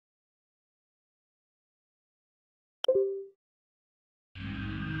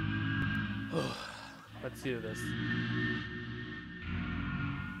Let's do this.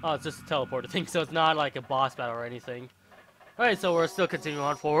 Oh, it's just a teleporter thing, so it's not like a boss battle or anything. Alright, so we're still continuing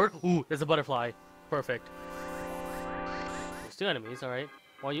on forward. Ooh, there's a butterfly. Perfect. There's 2 enemies, alright.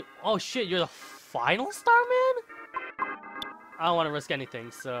 Well, you. Oh shit, you're the final Starman? I don't want to risk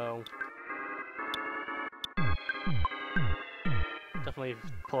anything, so. Definitely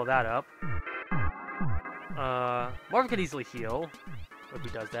pull that up. Marvin could easily heal if he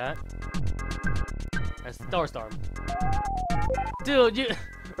does that. And Starstorm. Dude, you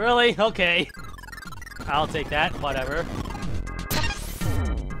really? Okay. I'll take that. Whatever.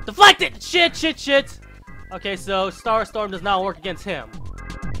 Deflected! Shit! Okay, so Starstorm does not work against him.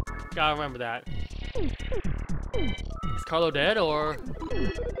 Gotta remember that. Is Carlo dead or?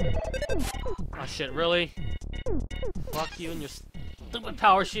 Oh shit! Really? Fuck you and your stupid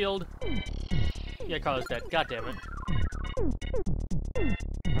power shield. Yeah, Carlo's dead. God damn it.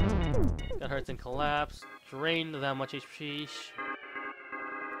 That hurts and collapse. Drained that much HP.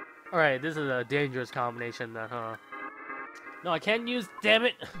 Alright, this is a dangerous combination then, huh? No, I can't use. Damn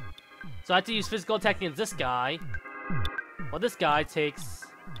it! So I have to use physical attack against this guy. Well, this guy takes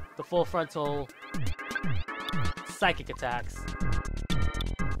the full frontal psychic attacks.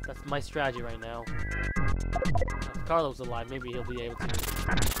 That's my strategy right now. If Carlo's alive, maybe he'll be able to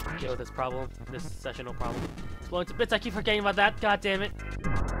deal with this problem. This session, no problem. Exploding to bits, I keep forgetting about that. God damn it.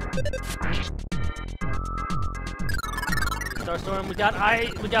 Starstorm,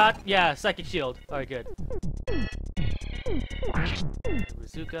 we got, yeah, psychic shield. Alright, good.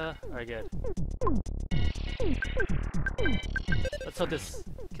 Bazooka, alright, good. Let's hope this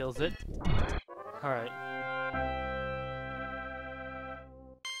kills it. Alright.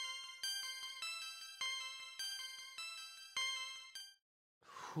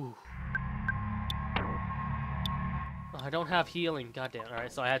 Whew. Oh, I don't have healing, goddamn.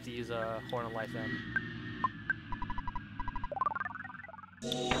 Alright, so I had to use a Horn of Life then.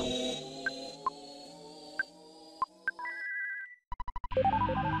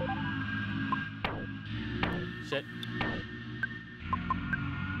 Shit.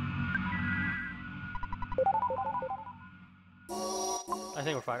 I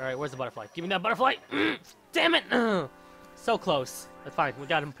think we're fine. Alright, where's the butterfly? Give me that butterfly! Damn it! So close. That's fine. We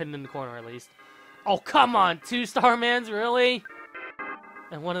got him pinned in the corner at least. Oh, come on! 2 Starmans? Really?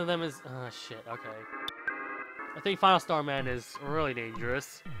 And one of them is... Oh, shit. Okay. I think Final Starman is really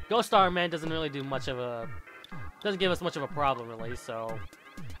dangerous. Ghost Starman doesn't really do much of a... Doesn't give us much of a problem, really, so...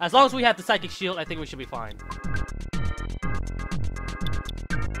 As long as we have the Psychic Shield, I think we should be fine.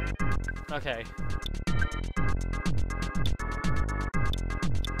 Okay.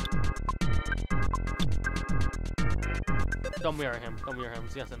 Don't mirror him. Don't mirror him.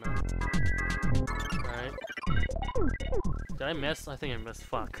 Yes and no. Alright. Did I miss? I think I missed.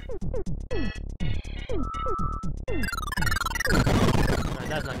 Fuck. Alright,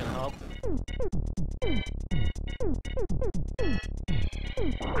 that's not gonna help.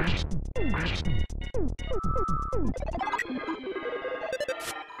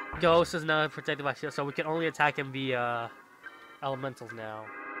 Ghost is now protected by shield, so we can only attack him via elementals now.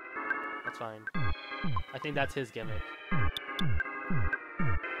 That's fine. I think that's his gimmick.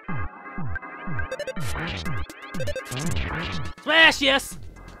 Smash! Yes!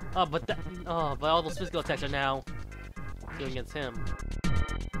 Oh, but all those physical attacks are now doing against him.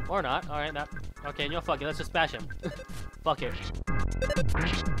 Or not. Alright, that. Okay, you know, fuck it. Let's just bash him. Fuck it.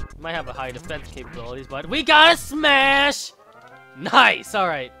 Might have a high defense capabilities, but we gotta smash! Nice!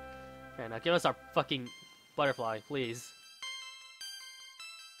 Alright. Okay, now give us our fucking butterfly, please.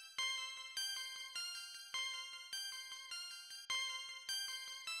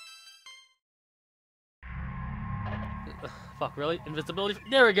 Fuck, really? Invisibility?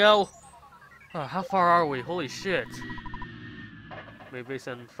 There we go! Oh, how far are we? Holy shit. Maybe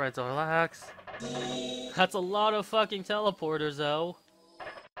send friends to relax. That's a lot of fucking teleporters, though.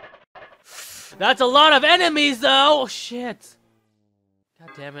 That's a lot of enemies, though! Shit. God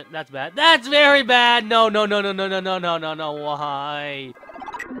damn it, that's bad. That's very bad! No, no, no, no, no, no, no, no, no, no, why?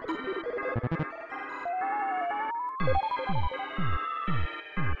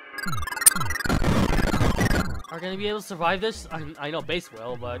 Are we gonna be able to survive this? I know base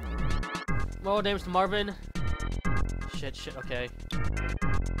will, but... Roll damage to Marvin. Shit, shit, okay.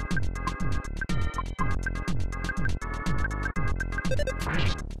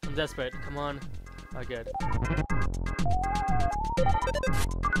 I'm desperate, come on. Oh, good.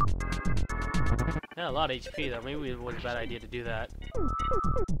 Yeah, a lot of HP though. Maybe it was a bad idea to do that.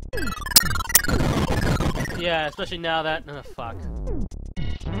 Yeah, especially now that... Oh, fuck.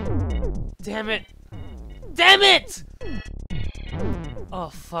 Damn it! Damn it! Oh,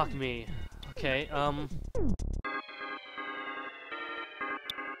 fuck me. Okay,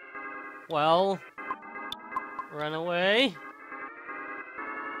 well, run away.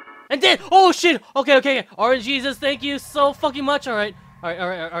 And then, oh shit! Okay, okay, Orange Jesus, thank you so fucking much. Alright,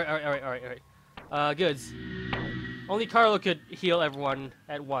 alright. Goods. Only Carlo could heal everyone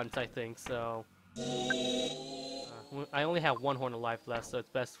at once, I think, so. I only have one Horn of Life left, so it's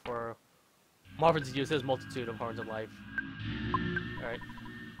best for Marvin to use his multitude of Horns of Life. Alright.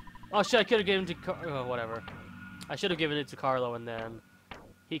 Oh shit, I could have given it to whatever. I should have given it to Carlo, and then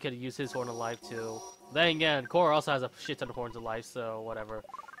he could have used his Horn of Life too. Then again, Cora also has a shit ton of Horns of Life, so whatever.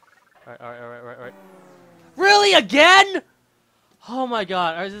 Alright. Really? Again? Oh my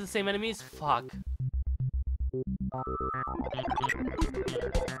god, are these the same enemies? Fuck.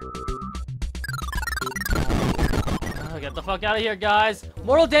 Get the fuck out of here, guys.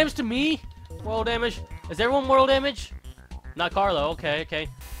 Mortal damage to me? Mortal damage? Is everyone mortal damage? Not Carlo. Okay.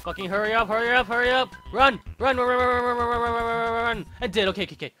 Fucking hurry up. Run. I did. Okay.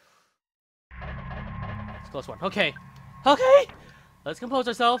 It's a close one. Okay. Let's compose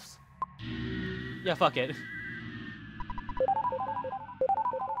ourselves. Yeah, fuck it.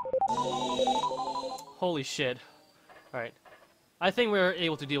 Holy shit. Alright. I think we're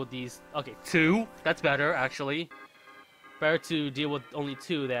able to deal with these. Okay, 2. That's better, actually. Better to deal with only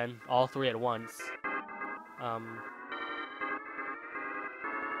 2 than all 3 at once.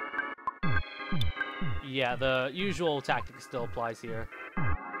 Yeah, the usual tactic still applies here.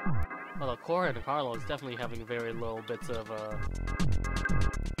 Although Cora and Carlo is definitely having very little bits of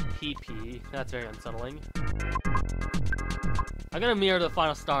PP. That's very unsettling. I'm gonna mirror the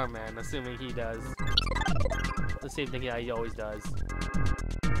final Starman, assuming he does the same thing he always does.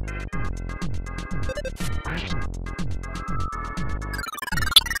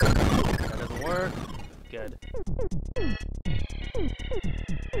 That doesn't work. Good.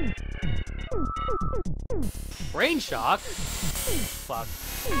 Brain shock? Fuck.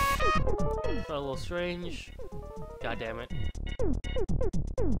 Felt a little strange. God damn it.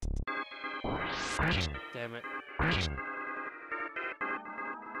 Damn it.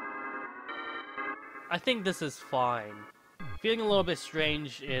 I think this is fine. Feeling a little bit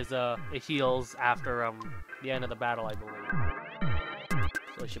strange is it heals after the end of the battle, I believe.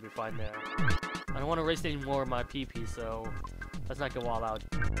 So it should be fine there. I don't want to waste any more of my PP, so let's not go all out.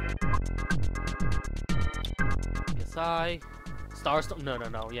 PSI. Starstorm.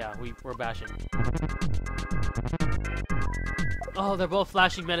 No. Yeah, we're bashing. Oh, they're both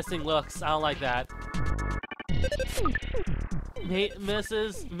flashing menacing looks. I don't like that.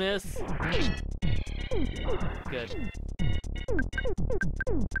 Misses. Miss. Good.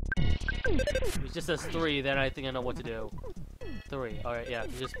 If it just says 3, then I think I know what to do. 3. Alright, yeah.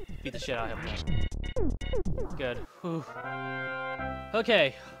 Just beat the shit out of him now. Good. Whew.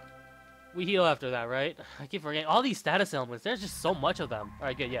 Okay. We heal after that, right? I keep forgetting. All these status elements, there's just so much of them.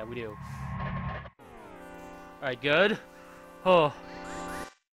 Alright, good. Yeah, we do. Alright, good. Oh.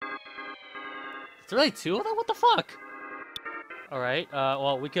 It's really 2 of them? What the fuck? Alright,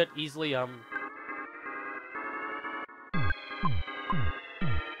 well, we could easily,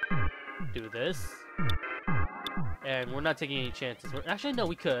 do this. And we're not taking any chances. Actually, no,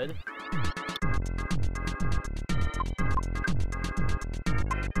 we could.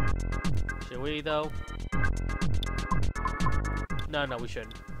 Should we, though? No, we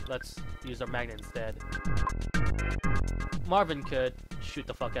shouldn't. Let's use our magnet instead. Marvin could shoot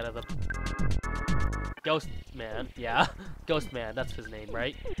the fuck out of the Ghost Man. Yeah, Ghost Man. That's his name,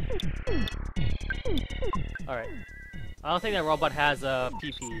 right? Alright. I don't think that robot has a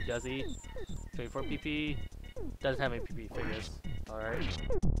PP, does he? 24 PP. Doesn't have any PP figures. Alright.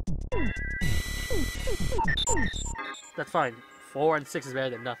 That's fine. 4 and 6 is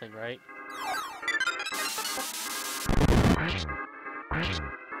better than nothing, right?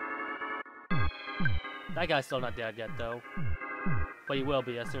 That guy's still not dead yet, though. But he will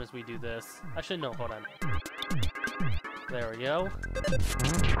be as soon as we do this. Actually, no, hold on. There we go.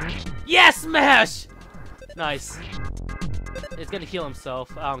 Yes, smash! Nice. He's gonna heal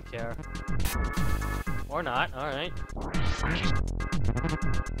himself. I don't care. Or not. Alright.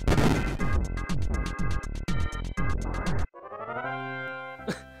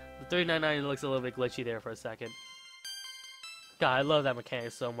 The 399 looks a little bit glitchy there for a second. God, I love that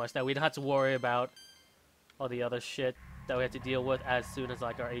mechanic so much that we don't have to worry about all the other shit that we have to deal with as soon as,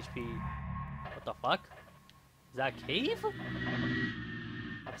 like, our HP... What the fuck? Is that a cave?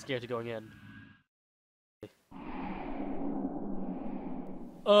 I'm scared to going in.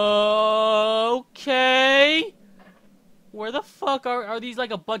 Okay. Where the fuck are these,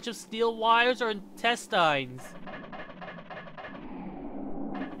 like, a bunch of steel wires or intestines?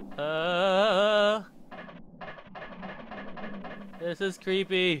 This is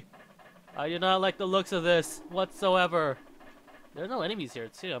creepy. I do not like the looks of this whatsoever. There are no enemies here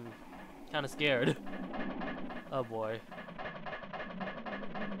too. I'm kind of scared. Oh boy.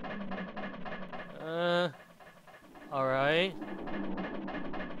 Alright.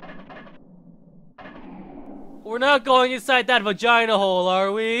 We're not going inside that vagina hole,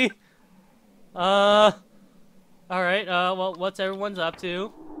 are we? Alright, well, what's everyone's up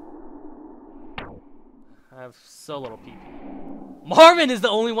to? I have so little pee. Marvin is the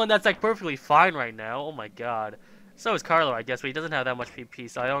only one that's like perfectly fine right now. Oh my god. So is Carlo, I guess, but he doesn't have that much PP,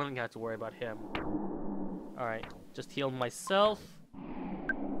 so I don't even have to worry about him. Alright, just heal myself.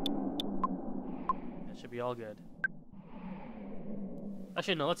 That should be all good.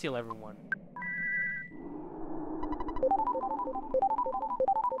 Actually, no, let's heal everyone.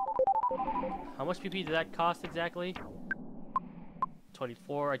 How much PP did that cost exactly?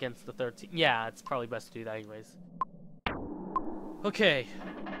 24 against the 13. Yeah, it's probably best to do that anyways. Okay.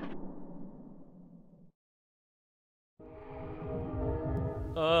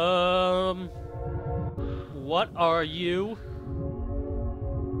 What are you?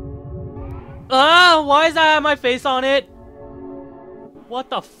 Ah, why does that have my face on it? What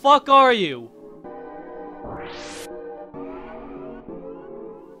the fuck are you?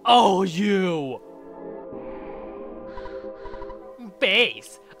 Oh, you!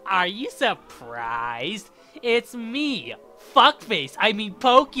 Face, are you surprised? It's me, fuckface, I mean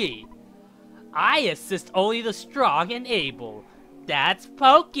Pokey. I assist only the strong and able. That's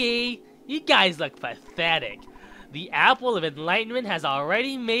Pokey. You guys look pathetic. The Apple of Enlightenment has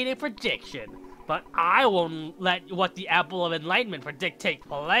already made a prediction, but I won't let what the Apple of Enlightenment predict take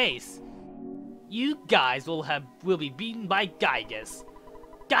place. You guys will be beaten by Giygas.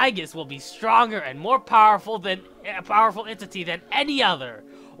 Giygas will be stronger and more powerful than a powerful entity than any other.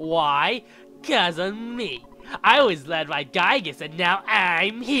 Why? 'Cause of me. I was led by Giygas and now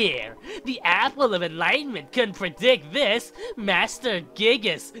I'm here. The Apple of Enlightenment couldn't predict this. Master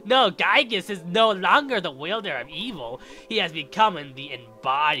Giygas. No, Giygas is no longer the wielder of evil. He has become the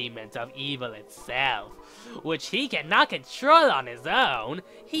embodiment of evil itself, which he cannot control on his own.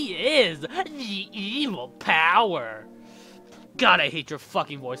 He is the evil power. God, I hate your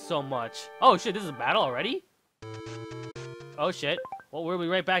fucking voice so much. Oh shit, this is a battle already? Oh shit. Well, we'll be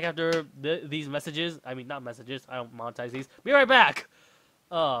right back after these messages. I mean, not messages. I don't monetize these. Be right back!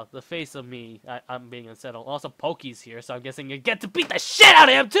 Oh, the face of me. I'm being unsettled. Also, Pokey's here, so I'm guessing you get to beat the shit out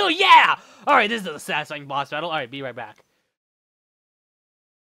of him too, yeah! Alright, this is a satisfying boss battle. Alright, be right back.